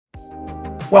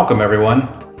Welcome, everyone.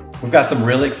 We've got some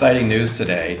really exciting news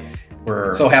today.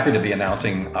 We're so happy to be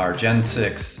announcing our Gen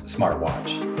 6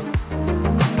 smartwatch.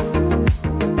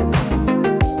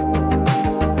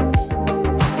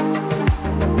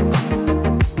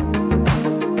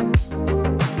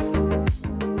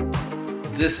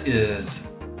 This is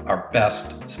our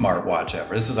best smartwatch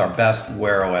ever. This is our best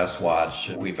Wear OS watch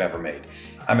we've ever made.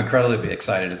 I'm incredibly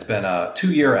excited. It's been a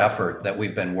 2-year effort that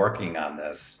we've been working on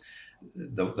this.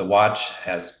 The watch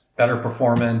has better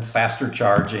performance, faster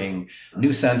charging, new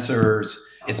sensors.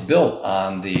 It's built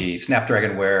on the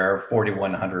Snapdragon Wear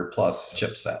 4100 Plus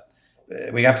chipset.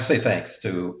 We have to say thanks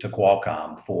to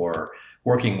Qualcomm for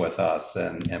working with us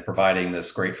and providing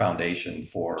this great foundation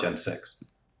for Gen 6.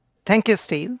 Thank you,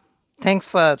 Steve. Thanks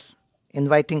for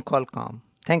inviting Qualcomm.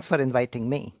 Thanks for inviting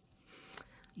me.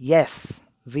 Yes,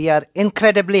 we are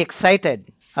incredibly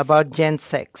excited about Gen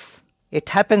 6. It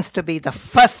happens to be the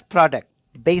first product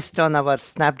based on our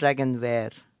Snapdragon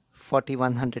Wear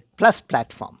 4100 Plus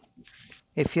platform.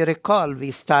 If you recall,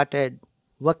 we started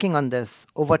working on this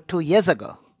over 2 years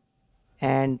ago.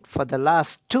 And for the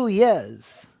last 2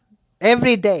 years,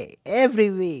 every day, every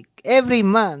week, every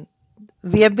month,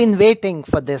 we have been waiting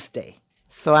for this day.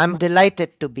 So I'm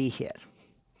delighted to be here.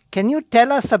 Can you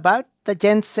tell us about the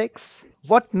Gen 6?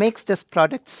 What makes this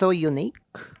product so unique?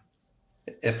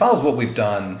 It follows what we've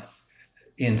done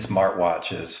in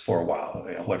smartwatches for a while,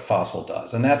 what Fossil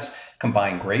does, and that's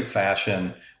combine great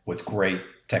fashion with great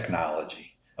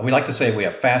technology. And we like to say we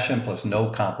have fashion plus no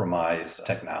compromise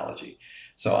technology.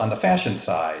 So on the fashion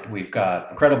side, we've got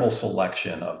incredible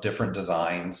selection of different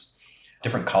designs,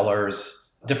 different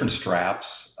colors, different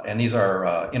straps, and these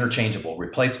are interchangeable,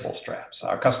 replaceable straps.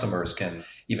 Our customers can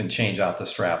even change out the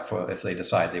strap if they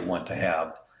decide they want to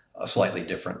have a slightly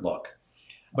different look.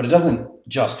 But it doesn't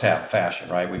just have fashion,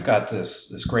 right? We've got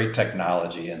this great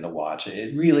technology in the watch.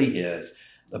 It really is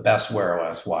the best Wear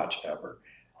OS watch ever.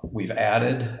 We've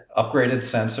added upgraded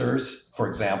sensors. For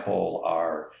example,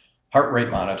 our heart rate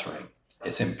monitoring.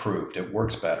 It's improved. It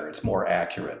works better. It's more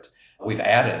accurate. We've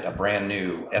added a brand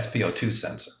new SpO2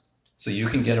 sensor. So you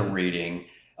can get a reading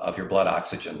of your blood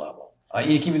oxygen level.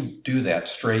 You can even do that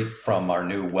straight from our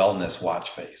new wellness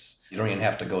watch face. You don't even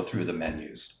have to go through the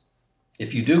menus.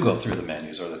 If you do go through the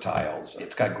menus or the tiles,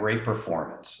 it's got great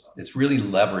performance. It's really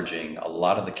leveraging a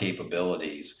lot of the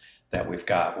capabilities that we've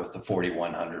got with the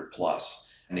 4100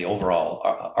 Plus and the overall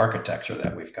architecture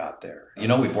that we've got there. You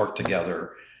know, we've worked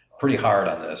together pretty hard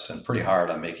on this and pretty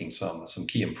hard on making some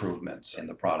key improvements in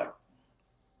the product.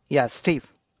 Yeah, Steve,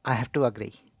 I have to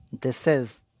agree. This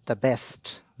is the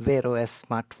best Wear OS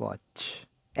smartwatch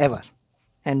ever.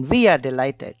 And we are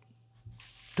delighted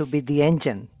to be the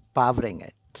engine powering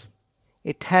it.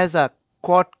 It has a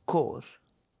quad-core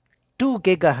 2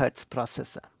 gigahertz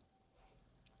processor.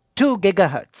 2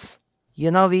 gigahertz.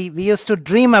 You know, we used to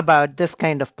dream about this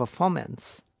kind of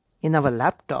performance in our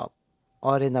laptop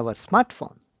or in our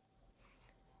smartphone.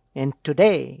 And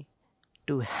today,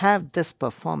 to have this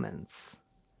performance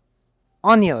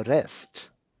on your wrist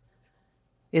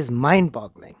is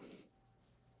mind-boggling.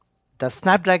 The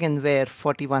Snapdragon Wear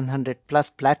 4100 Plus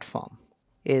platform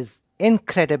is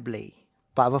incredibly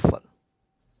powerful,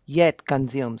 yet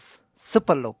consumes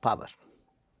super low power.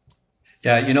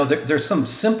 Yeah, you know, there's some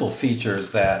simple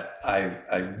features that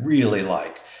I really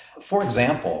like. For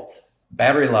example,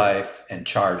 battery life and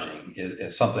charging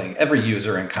is something every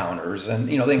user encounters, and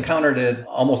you know, they encountered it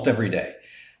almost every day.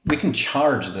 We can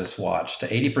charge this watch to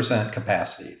 80%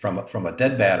 capacity from a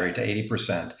dead battery to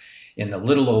 80% in a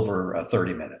little over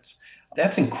 30 minutes.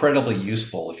 That's incredibly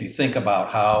useful if you think about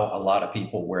how a lot of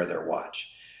people wear their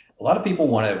watch. A lot of people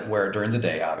want to wear it during the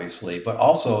day, obviously, but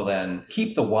also then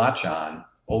keep the watch on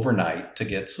overnight to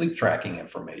get sleep tracking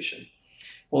information.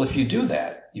 Well, if you do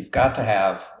that, you've got to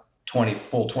have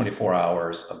full 24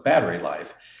 hours of battery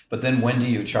life, but then when do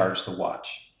you charge the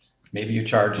watch? Maybe you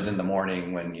charge it in the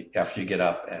morning after you get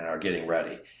up and are getting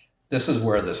ready. This is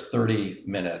where this 30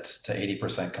 minutes to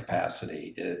 80%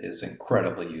 capacity is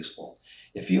incredibly useful.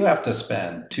 If you have to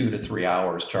spend 2 to 3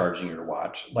 hours charging your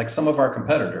watch, like some of our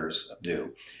competitors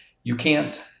do, you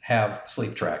can't have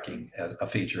sleep tracking as a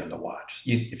feature in the watch.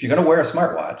 If you're going to wear a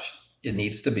smartwatch, it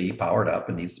needs to be powered up,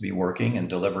 it needs to be working and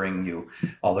delivering you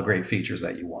all the great features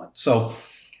that you want. So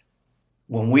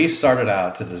when we started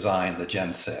out to design the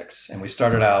Gen 6 and we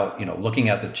started out, you know, looking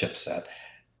at the chipset,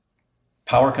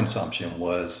 power consumption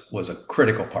was a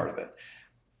critical part of it.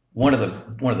 One of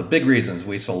the big reasons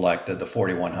we selected the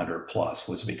 4100 Plus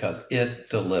was because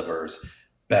it delivers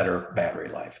better battery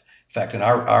life. In fact, in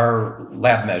our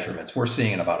lab measurements, we're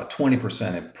seeing about a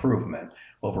 20% improvement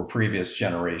over previous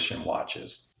generation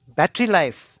watches. Battery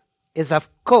life is, of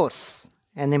course,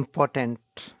 an important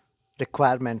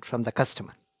requirement from the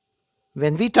customer.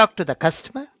 When we talk to the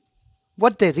customer,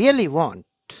 what they really want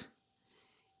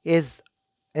is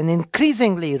an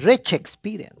increasingly rich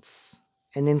experience,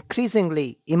 an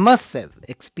increasingly immersive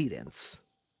experience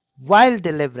while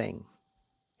delivering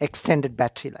extended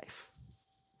battery life.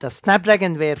 The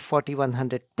Snapdragon Wear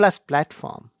 4100 Plus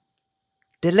platform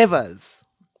delivers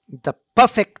the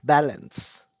perfect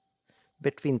balance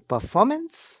between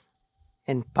performance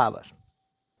and power.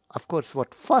 Of course,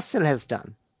 what Fossil has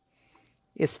done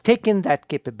is taken that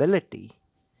capability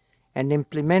and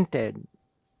implemented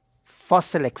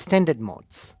Fossil extended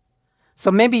modes.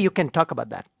 So maybe you can talk about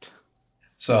that.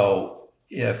 So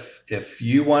if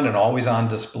you want an always on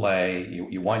display,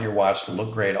 you want your watch to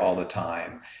look great all the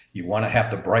time, you want to have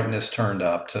the brightness turned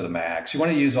up to the max, you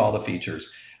want to use all the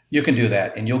features, you can do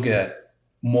that and you'll get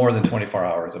more than 24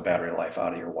 hours of battery life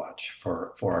out of your watch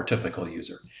for our typical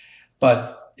user.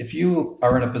 But if you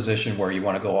are in a position where you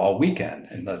want to go all weekend,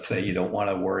 and let's say you don't want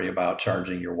to worry about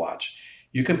charging your watch,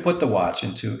 you can put the watch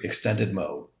into extended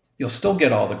mode. You'll still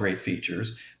get all the great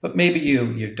features, but maybe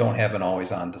you don't have an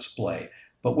always on display.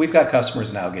 But we've got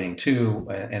customers now getting 2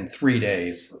 and 3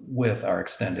 days with our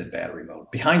extended battery mode.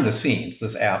 Behind the scenes,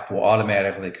 this app will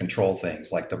automatically control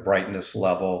things like the brightness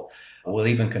level. We'll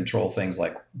even control things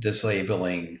like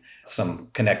disabling some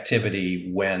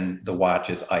connectivity when the watch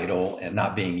is idle and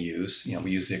not being used. We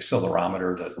use the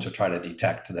accelerometer to try to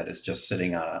detect that it's just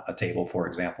sitting on a table, for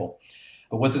example.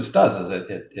 But what this does is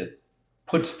it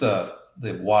puts the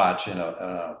watch in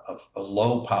a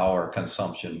low power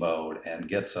consumption mode and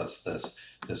gets us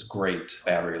this great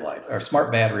battery life. Our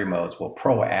smart battery modes will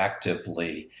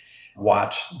proactively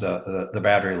watch the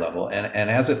battery level, and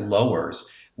as it lowers,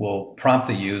 will prompt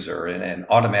the user and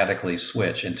automatically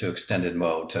switch into extended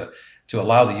mode to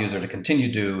allow the user to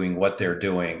continue doing what they're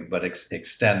doing, but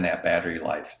extend that battery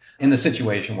life in the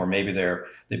situation where maybe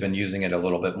they've been using it a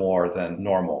little bit more than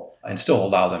normal, and still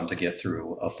allow them to get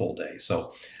through a full day.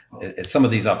 So it's some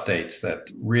of these updates that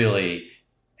really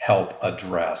help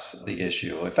address the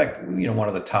issue. In fact, one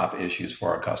of the top issues for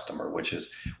our customer, which is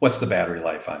what's the battery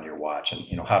life on your watch,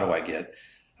 and how do I get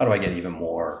even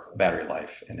more battery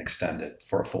life and extend it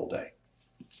for a full day?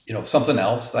 Something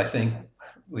else I think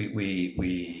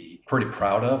we pretty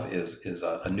proud of is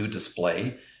a new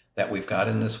display that we've got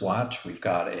in this watch. We've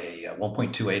got a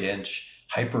 1.28 inch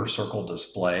hyper circle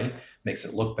display. Makes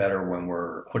it look better when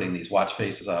we're putting these watch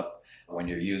faces up, when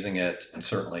you're using it, and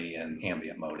certainly in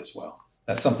ambient mode as well.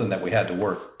 That's something that we had to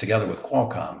work together with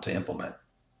Qualcomm to implement.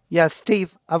 Yeah,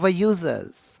 Steve, our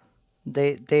users,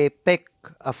 they pick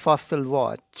a Fossil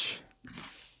watch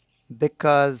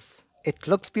because it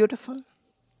looks beautiful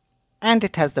and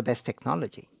it has the best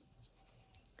technology.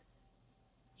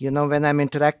 When I'm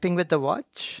interacting with the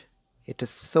watch, it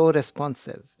is so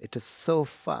responsive, it is so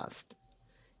fast,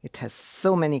 it has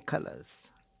so many colors.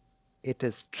 It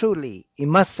is truly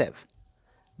immersive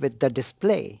with the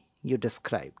display you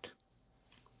described.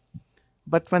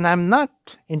 But when I'm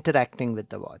not interacting with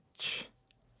the watch,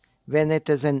 when it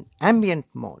is in ambient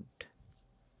mode,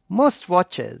 most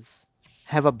watches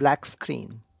have a black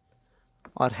screen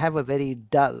or have a very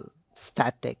dull,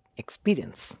 static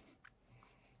experience.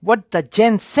 What the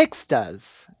Gen 6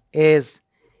 does is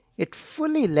it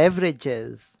fully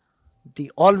leverages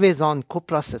the always-on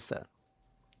coprocessor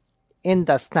in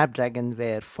the Snapdragon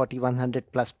Wear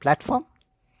 4100 Plus platform,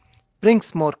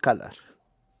 brings more color,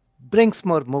 brings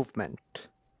more movement,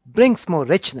 brings more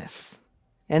richness.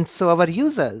 And so our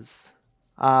users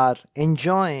are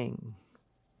enjoying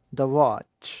the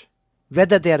watch,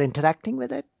 whether they are interacting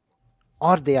with it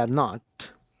or they are not.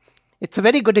 It's a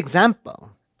very good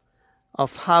example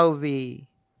of how we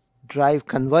drive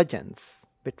convergence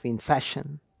between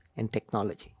fashion and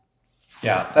technology.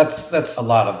 Yeah, that's a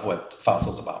lot of what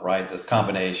Fossil's about, right? This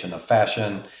combination of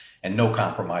fashion and no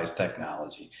compromise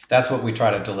technology. That's what we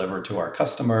try to deliver to our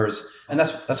customers, and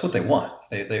that's what they want.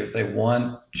 They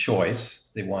want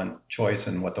choice. They want choice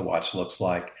in what the watch looks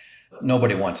like.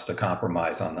 Nobody wants to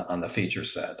compromise on the feature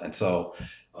set. And so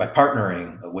by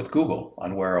partnering with Google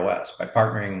on Wear OS, by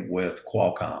partnering with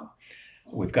Qualcomm,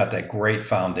 we've got that great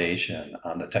foundation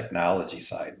on the technology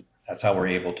side. That's how we're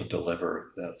able to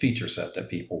deliver the feature set that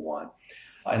people want.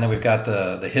 And then we've got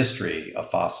the history of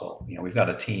Fossil. We've got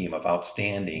a team of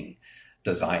outstanding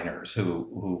designers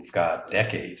who've got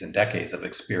decades and decades of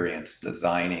experience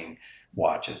designing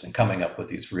watches and coming up with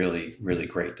these really, really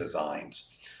great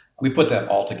designs. We put that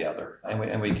all together,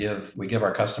 and we give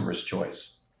our customers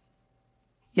choice.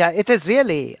 Yeah, it is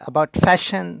really about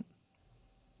fashion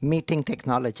meeting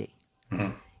technology.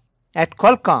 Mm-hmm. At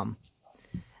Qualcomm,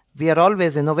 we are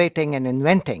always innovating and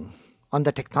inventing on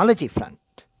the technology front.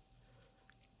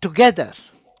 Together,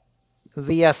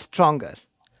 we are stronger.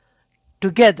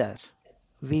 Together,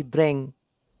 we bring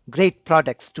great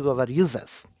products to our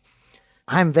users.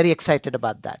 I'm very excited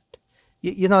about that.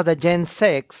 The Gen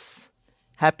 6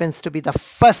 happens to be the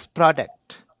first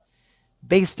product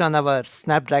based on our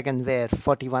Snapdragon Wear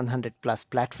 4100 Plus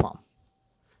platform.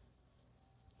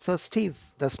 So, Steve,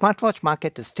 the smartwatch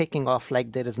market is taking off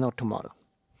like there is no tomorrow.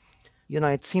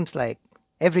 It seems like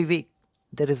every week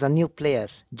there is a new player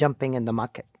jumping in the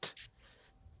market.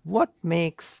 What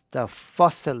makes the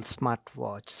Fossil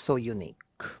smartwatch so unique?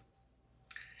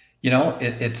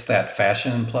 It's that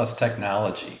fashion plus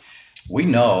technology. We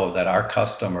know that our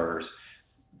customers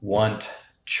want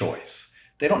choice.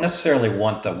 They don't necessarily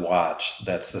want the watch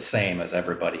that's the same as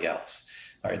everybody else.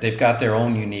 All right, they've got their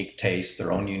own unique taste,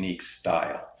 their own unique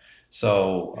style.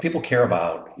 So people care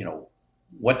about,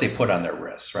 what they put on their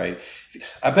wrists, right?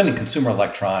 I've been in consumer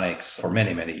electronics for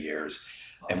many, many years.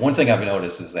 And one thing I've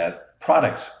noticed is that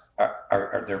products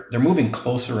they're moving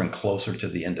closer and closer to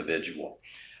the individual,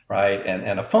 right?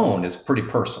 And a phone is pretty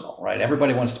personal, right?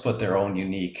 Everybody wants to put their own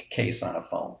unique case on a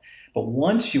phone. But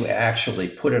once you actually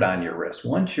put it on your wrist,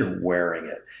 once you're wearing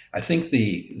it, I think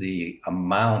the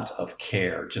amount of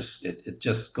care it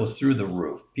just goes through the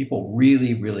roof. People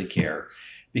really, really care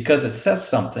because it says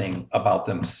something about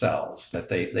themselves that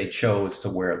they chose to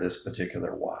wear this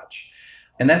particular watch.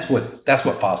 And that's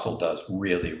what Fossil does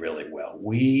really, really well.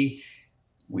 We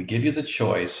give you the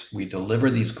choice. We deliver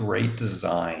these great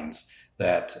designs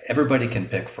that everybody can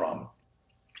pick from.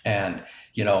 And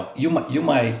you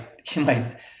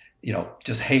might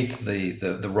just hate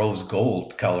the rose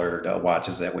gold colored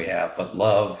watches that we have, but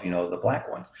love the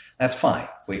black ones. That's fine.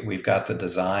 We've got the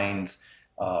designs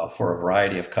for a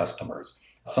variety of customers.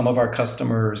 Some of our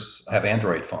customers have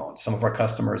Android phones. Some of our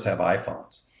customers have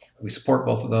iPhones. We support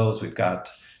both of those. We've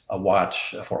got a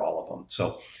watch for all of them.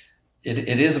 So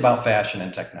it is about fashion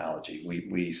and technology.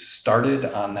 We started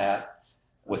on that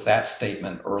with that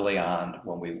statement early on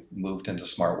when we moved into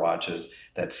smartwatches.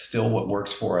 That's still what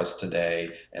works for us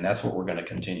today, and that's what we're going to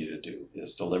continue to do,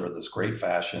 is deliver this great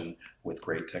fashion with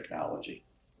great technology.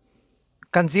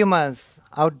 Consumers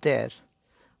out there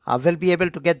will be able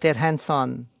to get their hands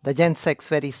on the Gen 6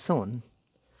 very soon.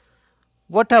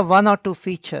 What are one or two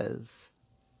features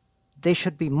they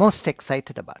should be most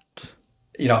excited about?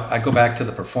 I go back to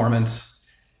the performance,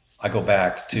 I go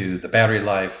back to the battery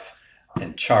life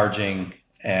and charging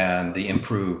and the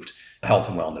improved health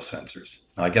and wellness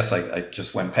sensors. Now, I guess I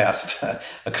just went past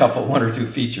one or two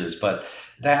features, but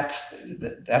that's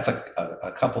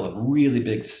a couple of really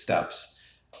big steps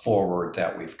forward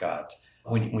that we've got.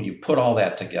 When you put all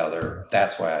that together,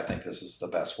 that's why I think this is the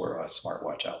best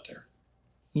smartwatch out there.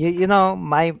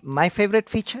 My favorite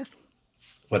feature?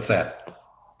 What's that?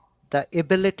 The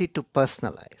ability to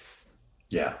personalize.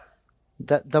 Yeah.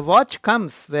 The watch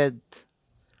comes with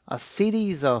a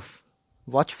series of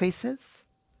watch faces,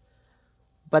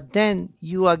 but then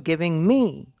you are giving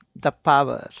me the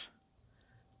power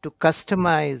to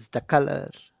customize the color,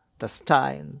 the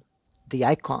style, the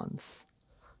icons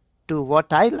to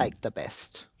what I like the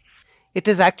best. It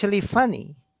is actually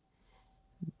funny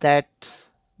that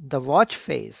the watch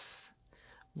face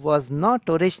was not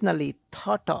originally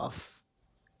thought of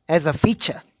as a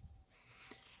feature,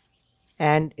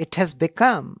 and it has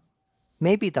become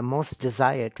maybe the most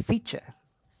desired feature.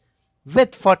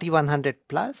 With 4100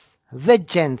 plus, with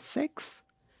Gen 6,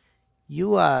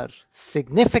 you are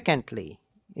significantly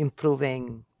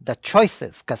improving the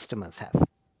choices customers have.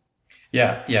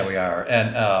 Yeah, we are.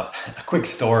 And a quick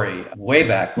story, way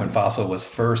back when Fossil was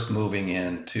first moving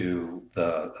into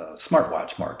the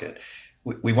smartwatch market,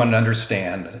 we wanted to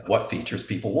understand what features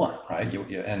people want, right?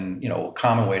 And a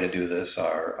common way to do this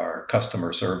are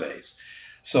customer surveys.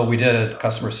 So we did a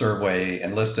customer survey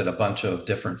and listed a bunch of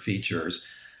different features.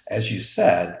 As you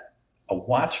said, a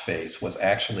watch face was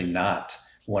actually not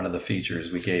one of the features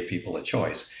we gave people a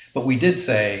choice. But we did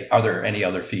say, are there any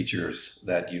other features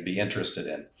that you'd be interested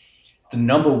in? The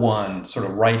number one sort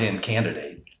of write-in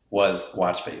candidate was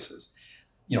watch faces.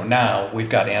 Now we've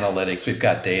got analytics, we've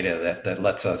got data that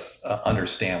lets us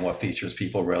understand what features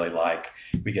people really like.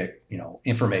 We get,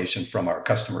 information from our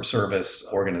customer service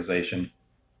organization.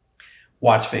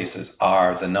 Watch faces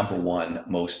are the number one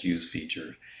most used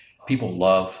feature. People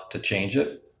love to change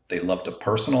it. They love to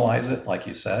personalize it, like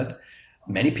you said.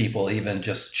 Many people even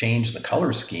just change the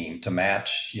color scheme to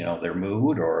match, their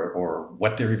mood or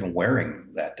what they're even wearing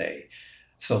that day.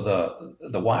 So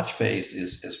the watch face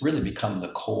is really become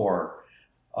the core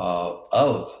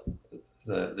of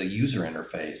the user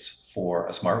interface for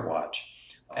a smartwatch.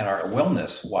 And our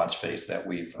wellness watch face that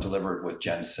we've delivered with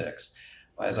Gen 6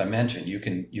 as I mentioned, you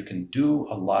can do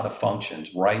a lot of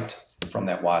functions right from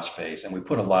that watch face, and we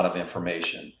put a lot of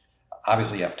information.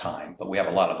 Obviously, you have time, but we have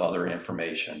a lot of other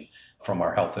information from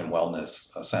our health and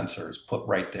wellness sensors put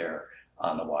right there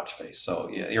on the watch face. So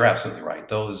yeah, you're absolutely right.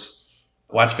 Those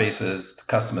watch faces, the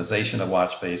customization of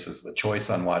watch faces, the choice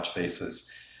on watch faces,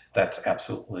 that's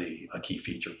absolutely a key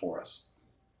feature for us.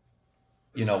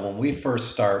 When we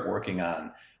first start working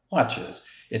on watches,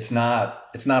 it's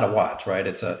not a watch, right?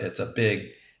 It's a big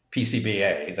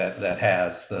PCBA that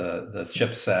has the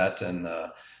chipset and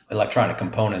the electronic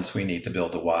components we need to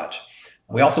build the watch.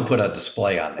 We also put a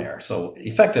display on there. So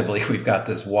effectively, we've got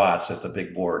this watch that's a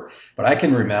big board. But I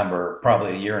can remember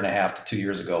probably a year and a half to 2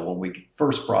 years ago when we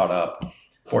first brought up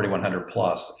 4100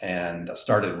 Plus and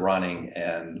started running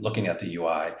and looking at the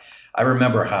UI. I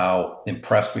remember how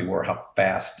impressed we were, how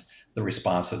fast the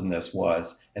responsiveness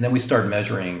was. And then we started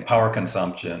measuring power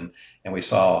consumption, and we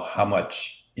saw how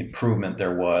much improvement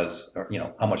there was, or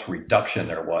how much reduction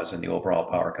there was in the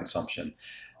overall power consumption.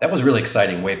 That was really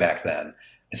exciting way back then.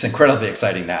 It's incredibly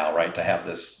exciting now, right, to have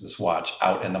this watch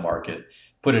out in the market,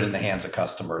 put it in the hands of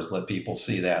customers, let people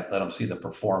see that, let them see the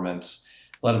performance,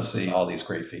 let them see all these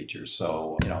great features.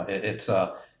 So, it's an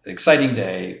exciting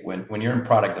day when you're in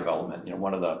product development.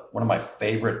 One of my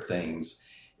favorite things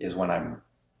is when I'm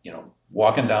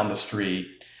walking down the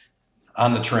street,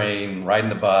 on the train, riding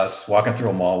the bus, walking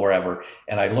through a mall, wherever,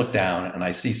 and I look down and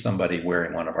I see somebody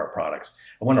wearing one of our products.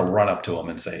 I want to run up to them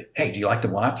and say, "Hey, do you like the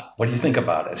watch? What do you think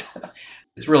about it?"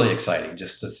 It's really exciting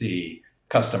just to see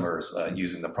customers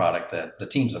using the product that the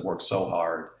teams have worked so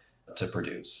hard to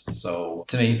produce. So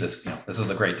to me, this is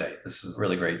a great day. This is a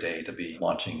really great day to be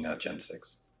launching Gen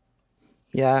 6.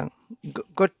 Yeah,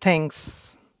 good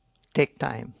things take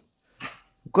time.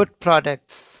 Good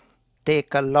products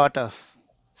take a lot of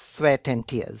sweat and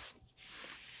tears.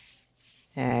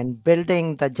 And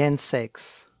building the Gen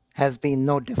 6 has been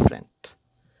no different.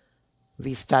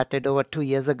 We started over 2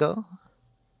 years ago.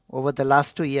 Over the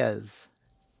last 2 years,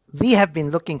 we have been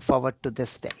looking forward to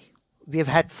this day. We have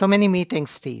had so many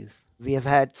meetings, Steve. We have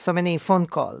had so many phone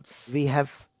calls. We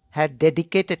have had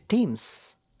dedicated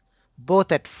teams,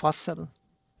 both at Fossil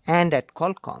and at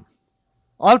Qualcomm.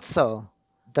 Also,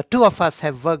 the two of us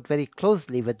have worked very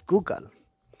closely with Google.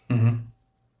 Mm-hmm.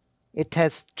 It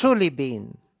has truly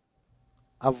been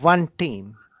a one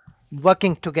team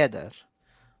working together,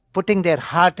 putting their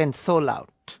heart and soul out.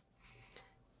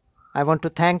 I want to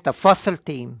thank the Fossil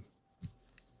team,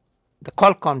 the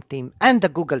Qualcomm team, and the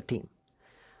Google team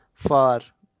for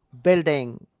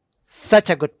building such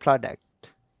a good product,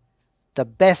 the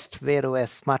best Wear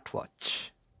OS smartwatch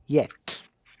yet.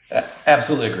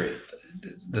 Absolutely agree.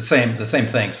 The same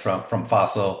things from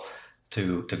Fossil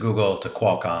to Google to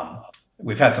Qualcomm.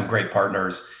 We've had some great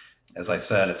partners. As I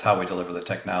said, it's how we deliver the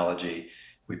technology.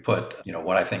 We put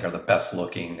what I think are the best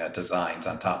looking designs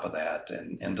on top of that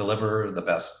and deliver the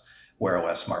best Wear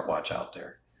OS smartwatch out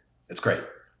there. It's great.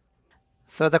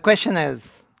 So the question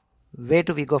is, where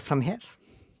do we go from here?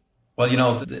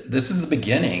 Well, this is the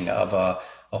beginning of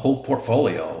a whole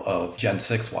portfolio of Gen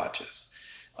 6 watches.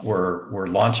 We're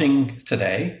launching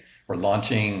today. We're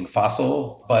launching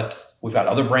Fossil, but we've got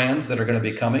other brands that are going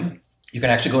to be coming. You can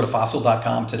actually go to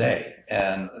fossil.com today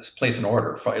and place an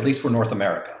order, at least for North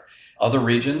America. Other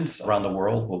regions around the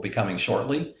world will be coming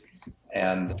shortly.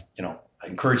 And, I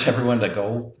encourage everyone to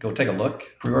go take a look,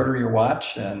 pre-order your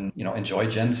watch, and, enjoy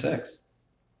Gen 6.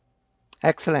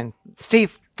 Excellent.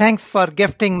 Steve, thanks for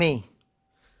gifting me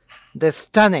this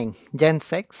stunning Gen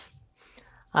 6.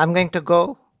 I'm going to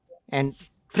go and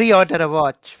pre-order a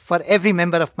watch for every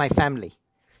member of my family.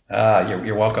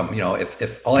 You're welcome.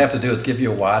 If all I have to do is give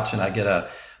you a watch and I get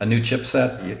a new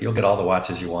chipset, you'll get all the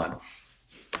watches you want.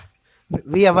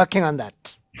 We are working on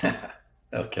that.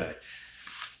 Okay.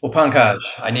 Well, Pankaj,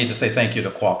 I need to say thank you to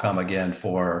Qualcomm again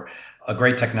for a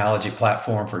great technology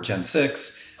platform for Gen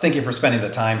 6. Thank you for spending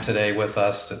the time today with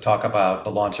us to talk about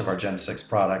the launch of our Gen 6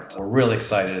 product. We're really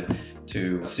excited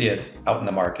to see it out in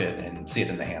the market and see it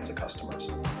in the hands of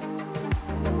customers.